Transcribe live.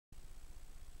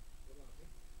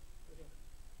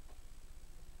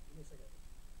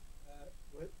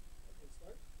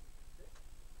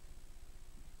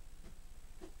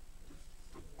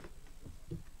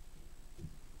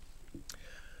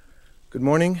Good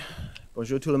morning.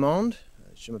 Bonjour tout le monde.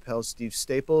 Je m'appelle Steve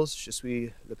Staples. Je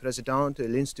suis le président de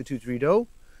l'Institut Rideau.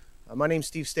 My name's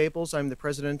Steve Staples. I'm the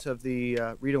president of the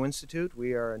Rideau Institute.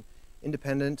 We are an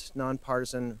independent,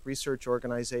 nonpartisan research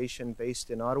organization based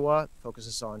in Ottawa. It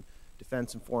focuses on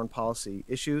defense and foreign policy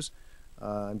issues.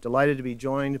 I'm delighted to be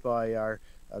joined by our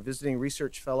visiting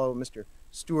research fellow, Mr.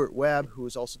 Stewart Webb, who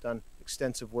has also done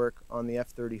extensive work on the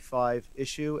F-35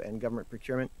 issue and government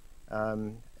procurement,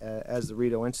 as the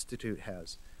Rideau Institute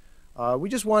has. We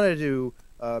just wanted to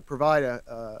provide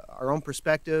our own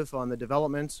perspective on the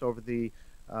developments over the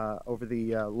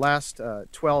last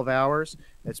 12 hours.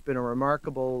 It's been a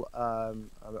remarkable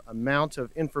amount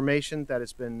of information that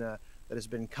has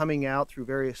been coming out through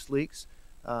various leaks.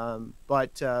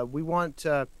 But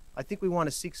I think we want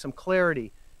to seek some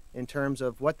clarity in terms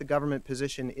of what the government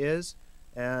position is,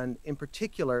 and in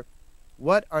particular,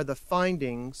 what are the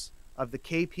findings of the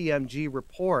KPMG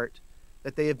report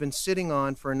that they have been sitting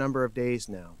on for a number of days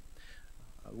now.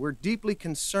 We're deeply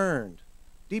concerned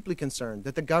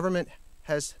that the government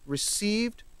has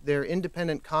received their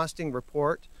independent costing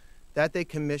report that they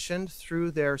commissioned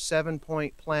through their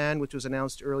 7-point plan, which was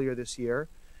announced earlier this year,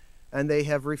 and they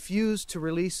have refused to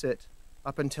release it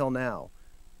up until now.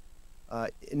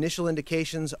 Initial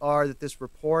indications are that this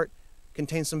report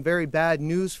contains some very bad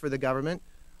news for the government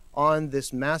on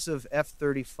this massive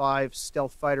F-35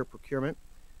 stealth fighter procurement,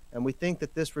 and we think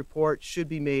that this report should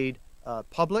be made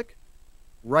public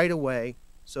right away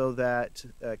so that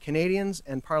Canadians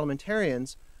and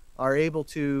parliamentarians are able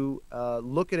to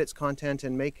look at its content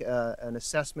and make an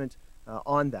assessment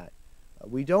on that.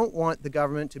 We don't want the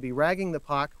government to be ragging the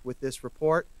puck with this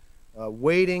report,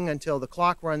 waiting until the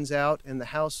clock runs out and the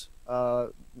House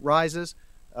rises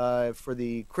for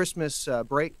the Christmas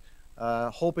break,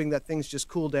 hoping that things just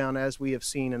cool down as we have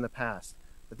seen in the past.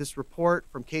 But this report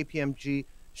from KPMG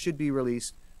should be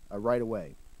released right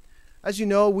away. As you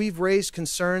know, we've raised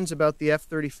concerns about the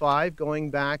F-35 going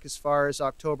back as far as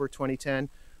October 2010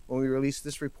 when we released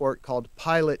this report called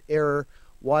Pilot Error: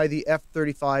 Why the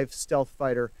F-35 Stealth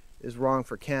Fighter is Wrong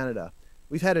for Canada.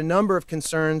 We've had a number of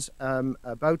concerns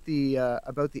about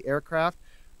the aircraft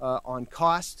on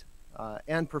cost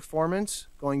and performance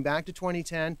going back to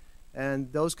 2010,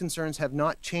 and those concerns have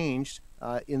not changed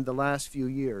in the last few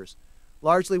years.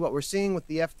 Largely what we're seeing with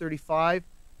the F-35,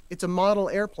 it's a model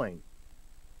airplane.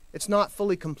 It's not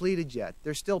fully completed yet.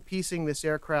 They're still piecing this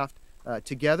aircraft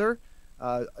together.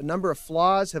 A number of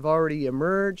flaws have already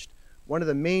emerged. One of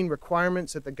the main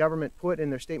requirements that the government put in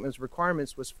their statement of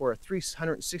requirements was for a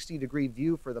 360-degree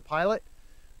view for the pilot.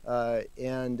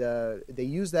 They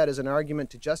use that as an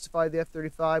argument to justify the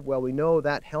F-35. Well, we know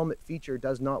that helmet feature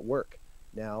does not work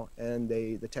now, and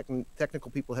the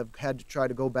technical people have had to try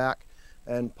to go back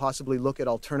and possibly look at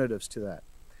alternatives to that.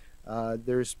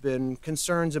 There's been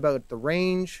concerns about the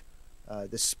range,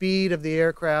 the speed of the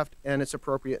aircraft, and its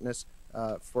appropriateness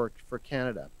for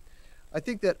Canada. I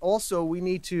think that also we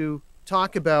need to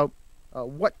talk about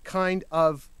what kind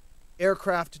of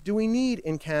aircraft do we need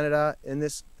in Canada in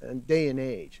this day and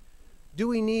age. Do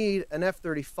we need an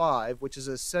F-35, which is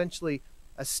essentially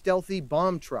a stealthy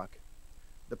bomb truck?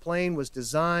 The plane was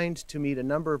designed to meet a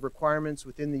number of requirements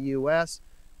within the U.S.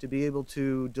 to be able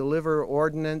to deliver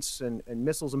ordnance and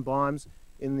missiles and bombs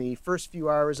in the first few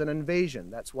hours of an invasion.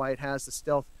 That's why it has the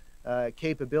stealth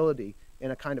capability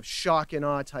in a kind of shock and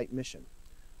awe type mission.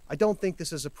 I don't think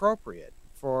this is appropriate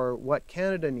for what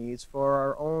Canada needs for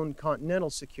our own continental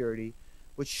security,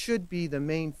 which should be the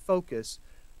main focus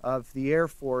of the Air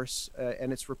Force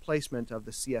and its replacement of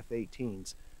the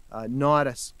CF-18s, not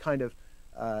a kind of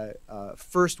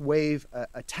first wave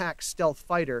attack stealth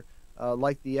fighter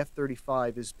like the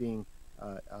F-35 is being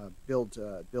built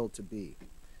to be.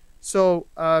 So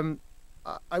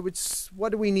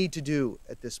what do we need to do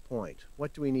at this point?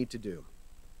 What do we need to do?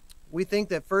 We think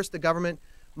that first the government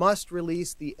must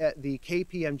release the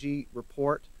KPMG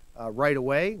report right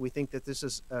away. We think that this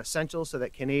is essential so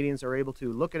that Canadians are able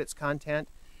to look at its content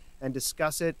and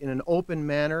discuss it in an open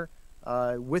manner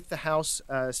with the House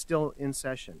still in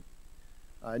session.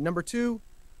 Number two,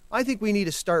 I think we need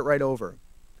to start right over.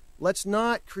 Let's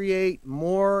not create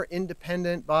more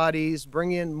independent bodies,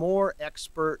 bring in more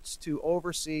experts to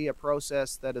oversee a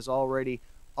process that is already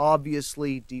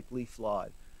obviously deeply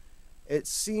flawed. It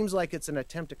seems like it's an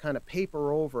attempt to kind of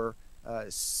paper over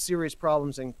serious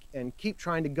problems and keep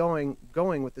trying to going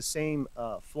with the same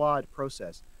flawed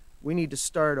process. We need to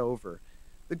start over.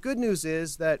 The good news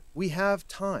is that we have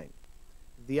time.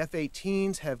 The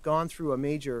F-18s have gone through a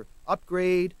major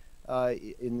upgrade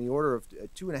in the order of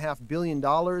 $2.5 billion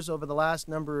over the last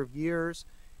number of years,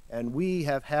 and we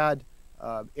have had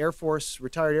retired Air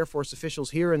Force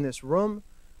officials here in this room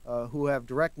who have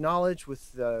direct knowledge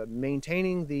with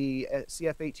maintaining the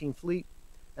CF-18 fleet,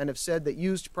 and have said that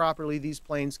used properly, these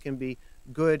planes can be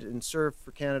good and serve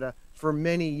for Canada for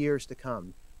many years to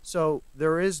come. So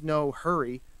there is no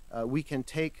hurry. We can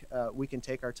take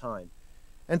our time.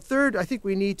 And third, I think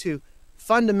we need to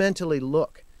fundamentally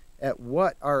look at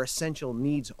what our essential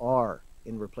needs are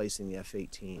in replacing the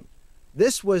F-18.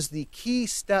 This was the key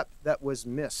step that was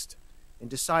missed in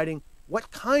deciding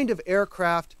what kind of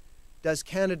aircraft does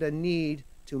Canada need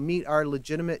to meet our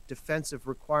legitimate defensive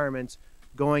requirements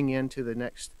going into the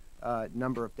next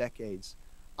number of decades.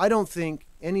 I don't think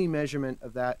any measurement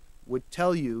of that would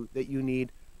tell you that you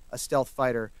need a stealth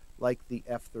fighter like the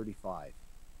F-35.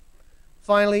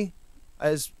 Finally,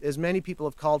 as many people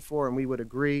have called for, and we would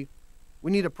agree,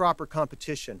 we need a proper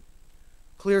competition.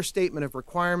 Clear statement of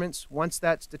requirements. Once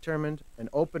that's determined, an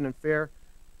open and fair,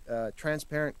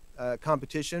 transparent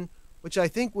competition, which I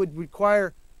think would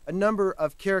require a number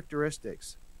of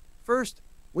characteristics. First,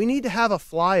 we need to have a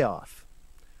fly-off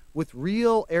with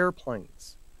real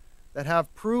airplanes that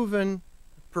have proven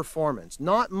performance,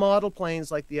 not model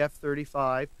planes like the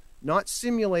F-35, not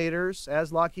simulators,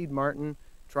 as Lockheed Martin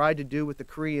tried to do with the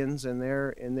Koreans in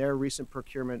their recent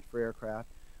procurement for aircraft.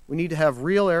 We need to have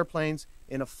real airplanes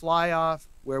in a fly-off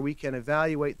where we can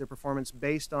evaluate their performance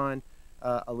based on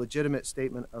a legitimate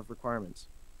statement of requirements.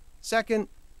 Second,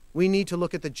 we need to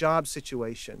look at the job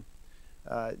situation.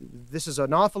 This is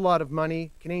an awful lot of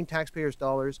money, Canadian taxpayers'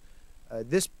 dollars.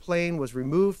 This plane was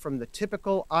removed from the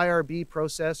typical IRB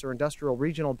process, or industrial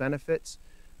regional benefits,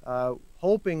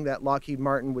 hoping that Lockheed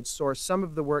Martin would source some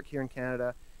of the work here in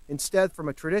Canada. Instead, from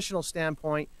a traditional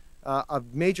standpoint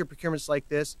of major procurements like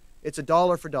this, it's a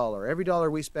dollar for dollar. Every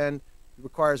dollar we spend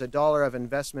requires a dollar of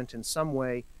investment in some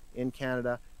way in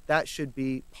Canada. That should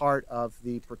be part of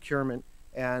the procurement.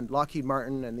 And Lockheed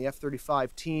Martin and the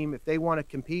F-35 team, if they want to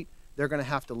compete, they're going to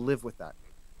have to live with that.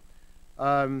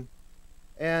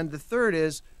 And the third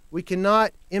is, we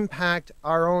cannot impact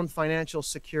our own financial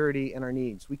security and our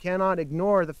needs. We cannot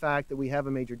ignore the fact that we have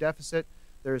a major deficit.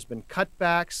 There's been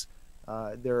cutbacks.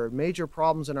 There are major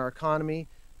problems in our economy.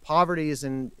 Poverty is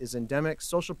endemic.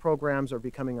 Social programs are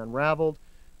becoming unraveled.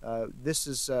 This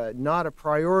is not a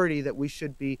priority that we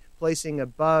should be placing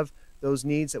above those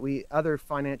needs other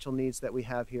financial needs that we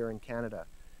have here in Canada.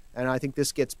 And I think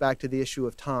this gets back to the issue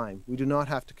of time. We do not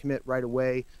have to commit right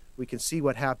away. We can see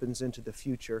what happens into the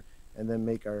future and then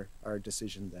make our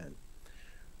decision then.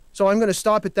 So I'm going to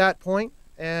stop at that point,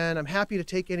 and I'm happy to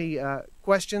take any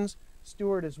questions.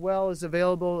 Stewart as well is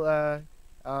available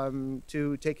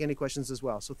to take any questions as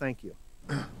well. So thank you.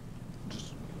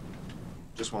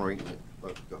 Just want to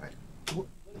go ahead. What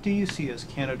do you see as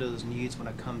Canada's needs when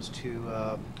it comes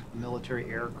to military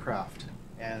aircraft?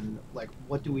 And like,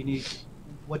 what do we need?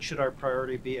 What should our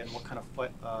priority be, and what kind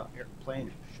of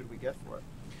airplane should we get for it?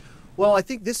 Well, I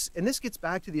think this gets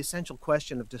back to the essential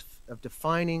question of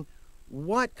defining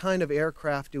what kind of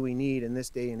aircraft do we need in this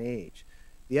day and age.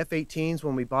 The F-18s,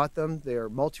 when we bought them, they're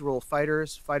multi-role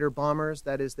fighters, fighter bombers.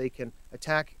 That is, they can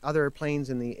attack other planes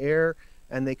in the air,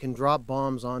 and they can drop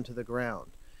bombs onto the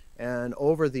ground. And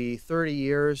over the 30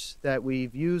 years that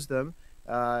we've used them,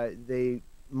 they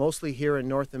mostly here in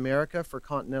North America for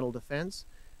continental defense,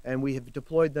 and we have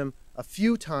deployed them a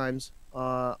few times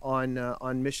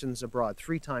on missions abroad,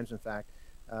 3 times in fact,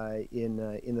 in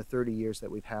the 30 years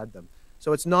that we've had them.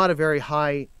 So it's not a very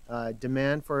high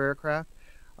demand for aircraft.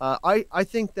 I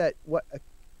think that what a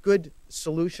good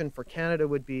solution for Canada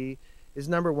would be is,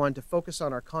 number one, to focus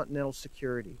on our continental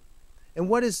security. And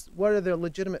what are the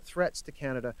legitimate threats to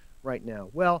Canada right now?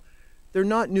 Well, they're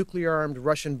not nuclear-armed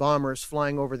Russian bombers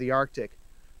flying over the Arctic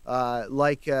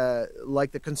like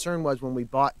the concern was when we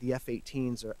bought the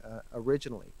F-18s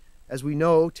originally. As we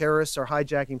know, terrorists are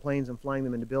hijacking planes and flying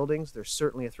them into buildings. There's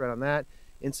certainly a threat on that.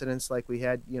 Incidents like we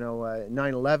had,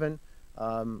 9/11,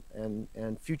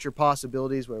 and future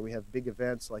possibilities where we have big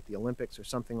events like the Olympics or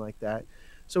something like that.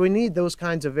 So we need those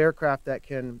kinds of aircraft that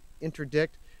can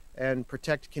interdict and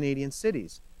protect Canadian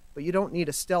cities. But you don't need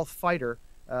a stealth fighter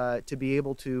to be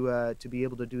able to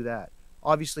do that.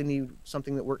 Obviously, need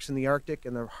something that works in the Arctic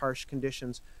and the harsh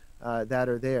conditions that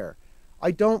are there.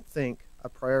 I don't think a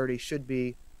priority should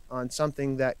be on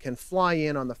something that can fly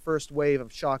in on the first wave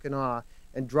of shock and awe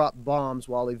and drop bombs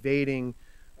while evading,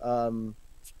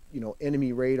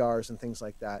 enemy radars and things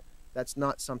like that. That's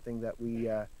not something that we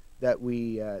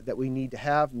need to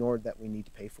have, nor that we need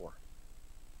to pay for.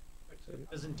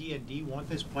 Doesn't D&D want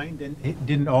this plane?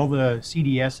 Didn't all the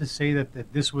CDSs say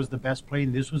that this was the best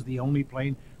plane, this was the only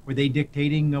plane? Were they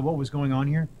dictating what was going on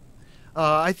here?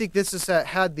 I think this has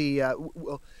had the...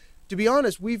 well, to be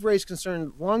honest, we've raised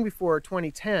concern long before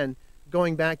 2010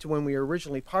 going back to when we were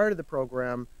originally part of the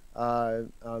program,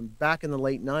 back in the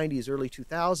late 90s, early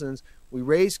 2000s, we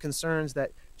raised concerns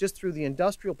that just through the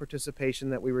industrial participation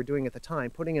that we were doing at the time,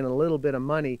 putting in a little bit of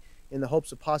money in the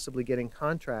hopes of possibly getting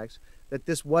contracts, that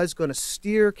this was going to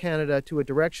steer Canada to a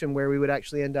direction where we would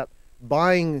actually end up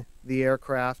buying the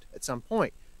aircraft at some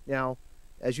point. Now,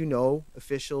 as you know,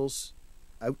 officials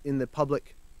out in the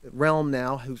public realm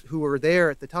now who were there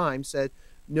at the time said,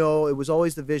 no, it was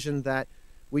always the vision that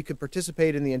we could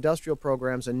participate in the industrial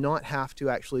programs and not have to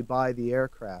actually buy the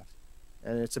aircraft.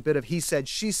 And it's a bit of he said,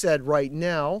 she said right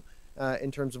now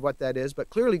in terms of what that is. But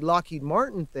clearly Lockheed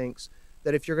Martin thinks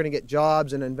that if you're going to get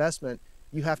jobs and investment,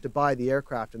 you have to buy the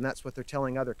aircraft. And that's what they're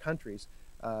telling other countries.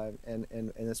 And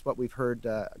it's what we've heard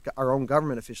our own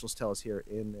government officials tell us here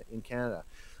in Canada.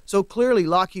 So clearly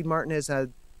Lockheed Martin has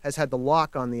had the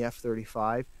lock on the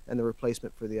F-35 and the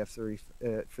replacement for the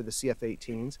for the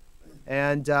CF-18s.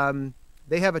 And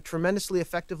they have a tremendously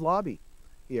effective lobby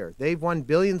here. They've won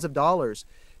billions of dollars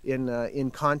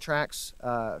in contracts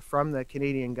from the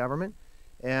Canadian government,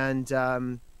 and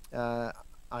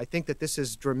I think that this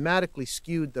has dramatically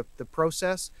skewed the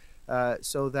process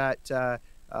so that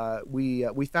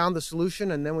we found the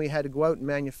solution, and then we had to go out and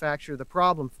manufacture the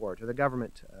problem for it, or the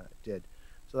government did.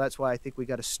 So that's why I think we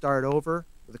got to start over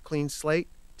with a clean slate,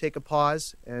 take a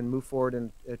pause, and move forward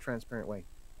in a transparent way.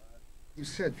 You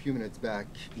said a few minutes back,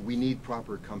 we need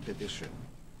proper competition.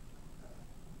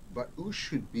 But who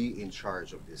should be in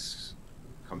charge of this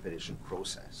competition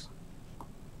process?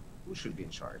 Who should be in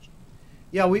charge?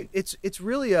 Yeah, it's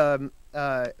really a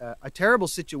terrible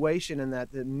situation in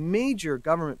that the major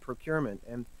government procurement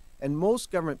and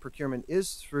most government procurement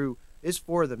is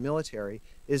for the military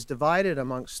is divided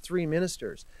amongst three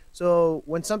ministers. So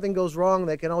when something goes wrong,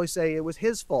 they can always say it was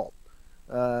his fault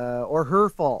or her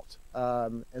fault,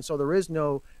 and so there is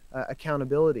no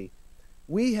accountability.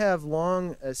 We have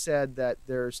long said that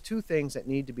there's two things that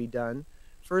need to be done.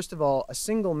 First of all, a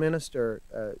single minister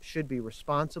should be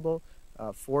responsible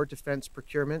for defense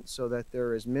procurement so that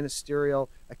there is ministerial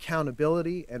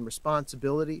accountability and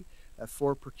responsibility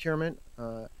for procurement.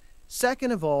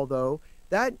 Second of all, though,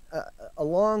 that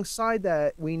alongside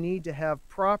that, we need to have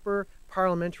proper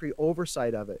parliamentary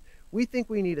oversight of it. We think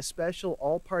we need a special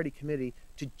all-party committee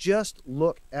to just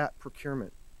look at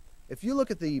procurement. If you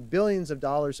look at the billions of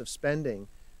dollars of spending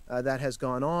that has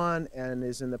gone on and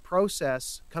is in the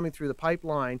process coming through the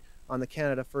pipeline on the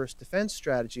Canada First Defence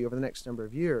Strategy over the next number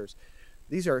of years,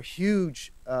 these are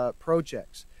huge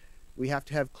projects. We have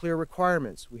to have clear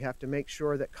requirements. We have to make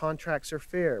sure that contracts are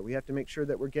fair. We have to make sure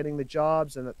that we're getting the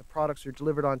jobs and that the products are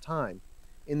delivered on time.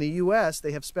 In the US,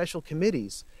 they have special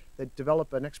committees that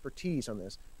develop an expertise on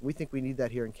this. We think we need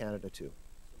that here in Canada too.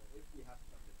 So if we have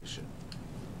competition,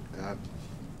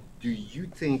 do you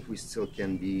think we still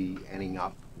can be ending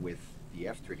up with the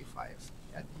F-35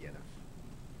 at the end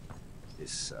of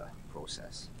this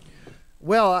process?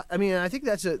 Well, I mean, I think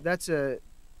that's a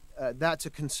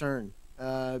concern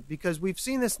because we've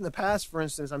seen this in the past. For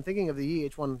instance, I'm thinking of the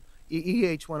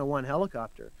EH-101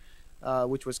 helicopter,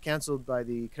 which was canceled by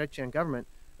the Chrétien government.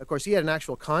 Of course, he had an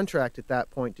actual contract at that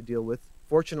point to deal with.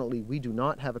 Fortunately, we do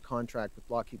not have a contract with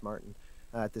Lockheed Martin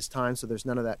at this time, so there's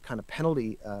none of that kind of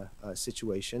penalty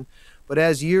situation. But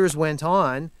as years went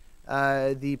on,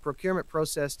 the procurement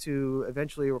process to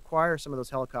eventually acquire some of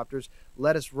those helicopters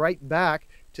led us right back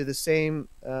to the same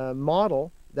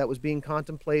model that was being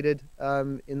contemplated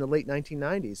in the late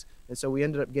 1990s. And so we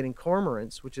ended up getting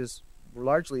cormorants, which is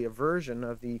largely a version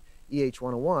of the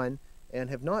EH-101, and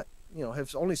have not,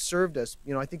 have only served us,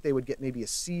 I think they would get maybe a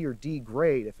C or D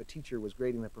grade if a teacher was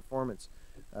grading the performance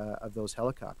of those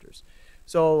helicopters.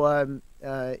 So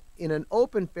in an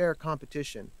open, fair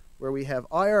competition where we have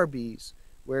IRBs,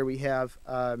 where we have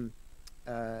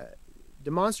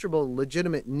demonstrable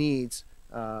legitimate needs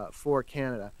for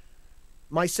Canada,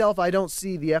 myself, I don't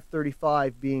see the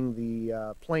F-35 being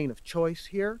the plane of choice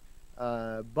here,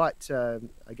 but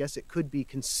I guess it could be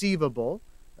conceivable,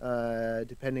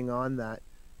 depending on that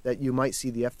you might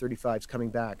see the F-35s coming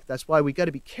back. That's why we got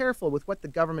to be careful with what the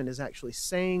government is actually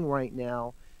saying right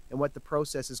now and what the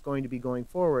process is going to be going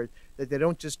forward, that they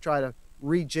don't just try to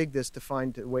rejig this to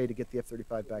find a way to get the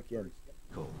F-35 back in.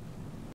 Cool.